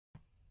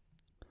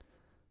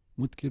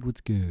What's good? What's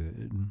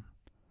good?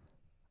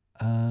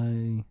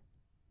 I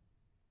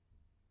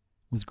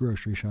was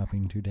grocery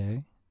shopping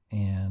today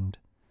and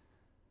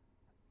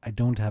I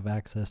don't have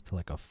access to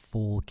like a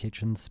full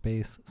kitchen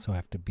space, so I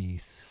have to be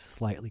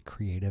slightly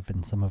creative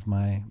in some of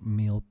my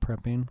meal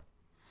prepping.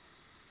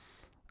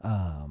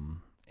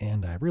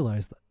 And I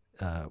realized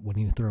that when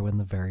you throw in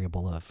the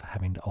variable of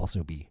having to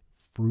also be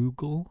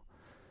frugal,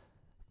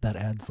 that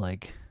adds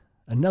like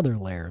another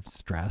layer of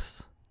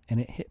stress.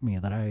 And it hit me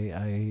that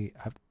I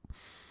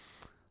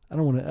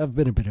don't want to. I've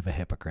been a bit of a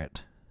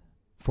hypocrite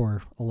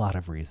for a lot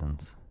of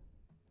reasons.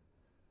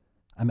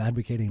 I'm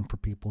advocating for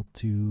people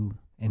to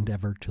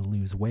endeavor to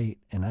lose weight,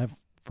 and I've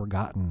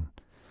forgotten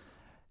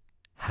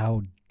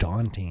how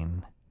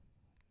daunting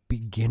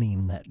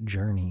beginning that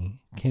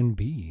journey can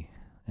be.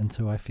 And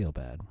so I feel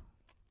bad.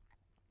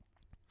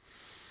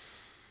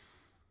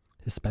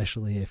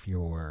 Especially if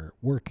you're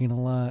working a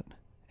lot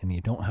and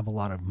you don't have a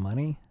lot of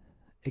money,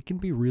 it can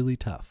be really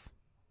tough.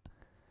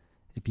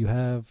 If you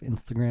have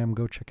Instagram,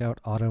 go check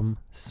out Autumn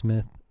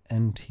Smith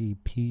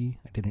NTP.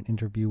 I did an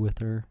interview with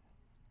her.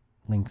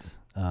 Links.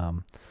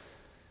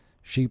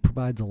 She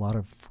provides a lot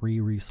of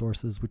free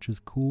resources, which is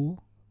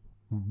cool.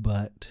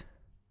 But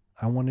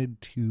I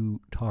wanted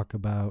to talk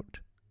about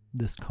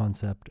this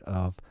concept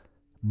of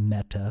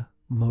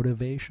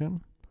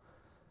metamotivation.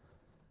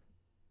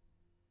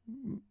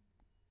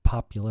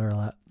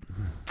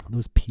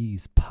 Those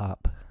P's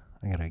pop.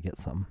 I gotta get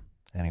some.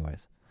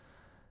 Anyways,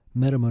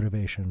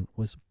 metamotivation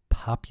was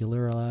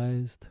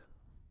popularized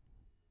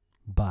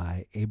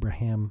by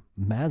Abraham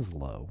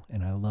Maslow,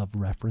 and I love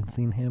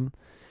referencing him.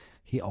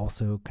 He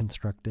also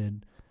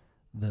constructed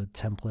the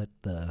template,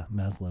 the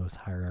Maslow's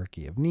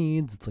hierarchy of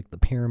needs. It's like the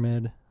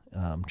pyramid.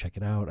 Check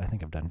it out. I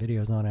think I've done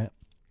videos on it.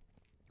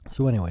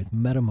 So anyways,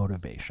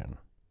 metamotivation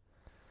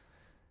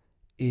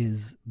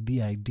is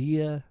the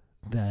idea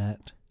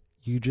that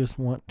you just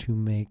want to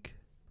make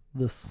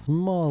the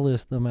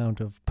smallest amount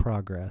of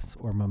progress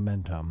or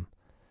momentum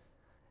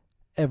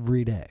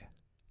every day.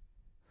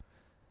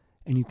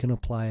 And you can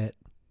apply it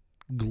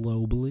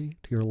globally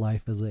to your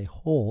life as a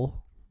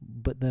whole,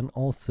 but then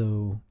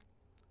also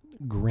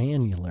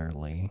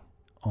granularly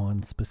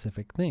on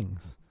specific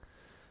things.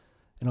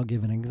 And I'll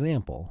give an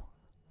example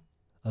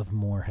of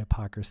more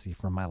hypocrisy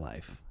from my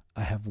life.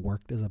 I have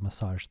worked as a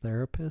massage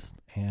therapist,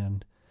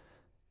 and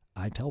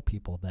I tell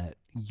people that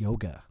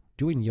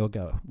doing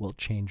yoga will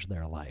change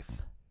their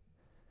life.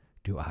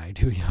 Do I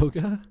do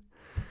yoga?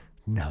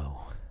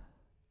 No.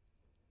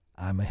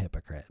 I'm a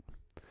hypocrite.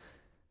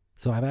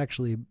 So I've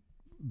actually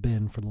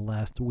been, for the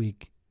last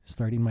week,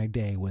 starting my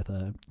day with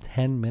a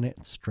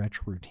 10-minute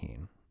stretch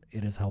routine.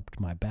 It has helped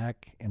my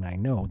back, and I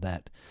know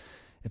that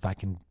if I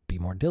can be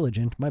more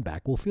diligent, my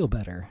back will feel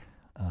better.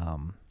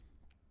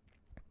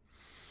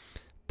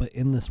 But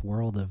in this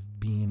world of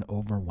being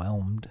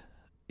overwhelmed,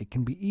 it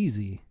can be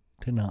easy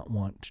to not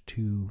want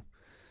to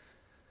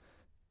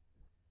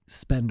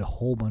spend a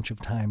whole bunch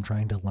of time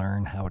trying to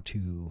learn how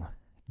to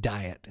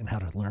diet and how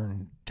to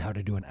learn how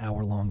to do an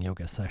hour-long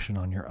yoga session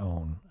on your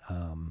own.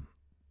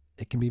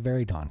 It can be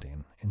very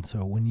daunting. And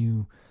so when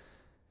you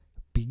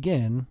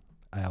begin,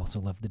 I also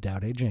love the Tao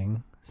Te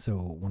Ching. So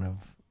one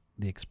of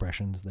the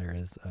expressions there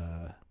is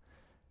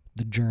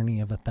the journey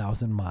of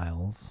 1,000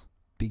 miles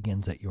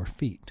begins at your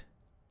feet.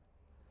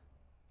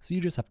 So you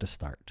just have to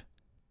start.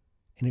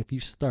 And if you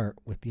start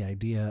with the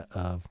idea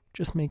of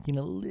just making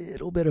a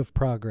little bit of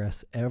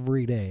progress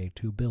every day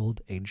to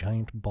build a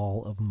giant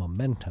ball of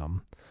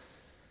momentum,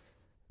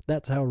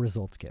 that's how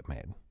results get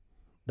made.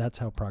 That's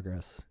how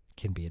progress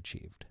can be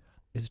achieved.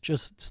 It's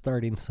just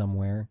starting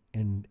somewhere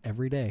and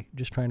every day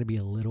just trying to be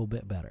a little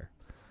bit better.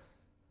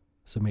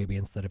 So maybe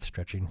instead of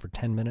stretching for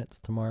 10 minutes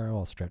tomorrow,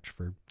 I'll stretch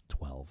for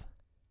 12.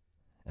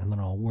 And then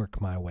I'll work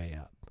my way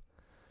up.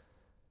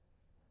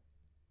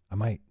 I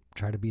might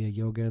try to be a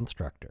yoga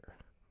instructor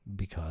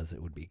because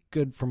it would be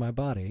good for my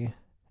body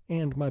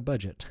and my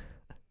budget.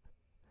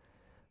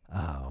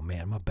 Oh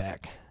man, my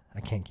back. I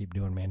can't keep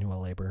doing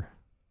manual labor.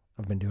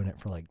 I've been doing it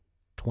for like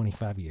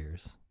 25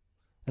 years.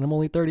 And I'm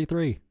only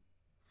 33.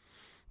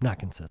 Not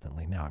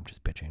consistently. Now I'm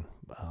just bitching.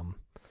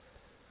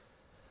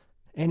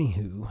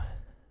 Anywho,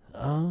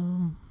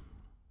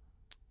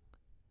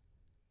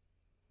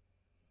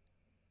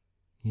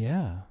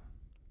 yeah.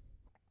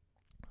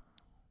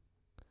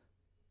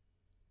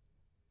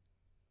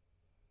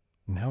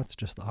 Now it's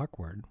just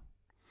awkward.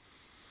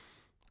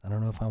 I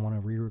don't know if I want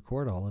to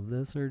re-record all of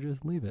this or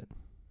just leave it.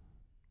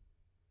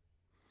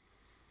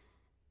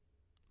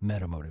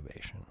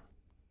 Metamotivation.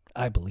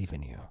 I believe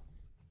in you.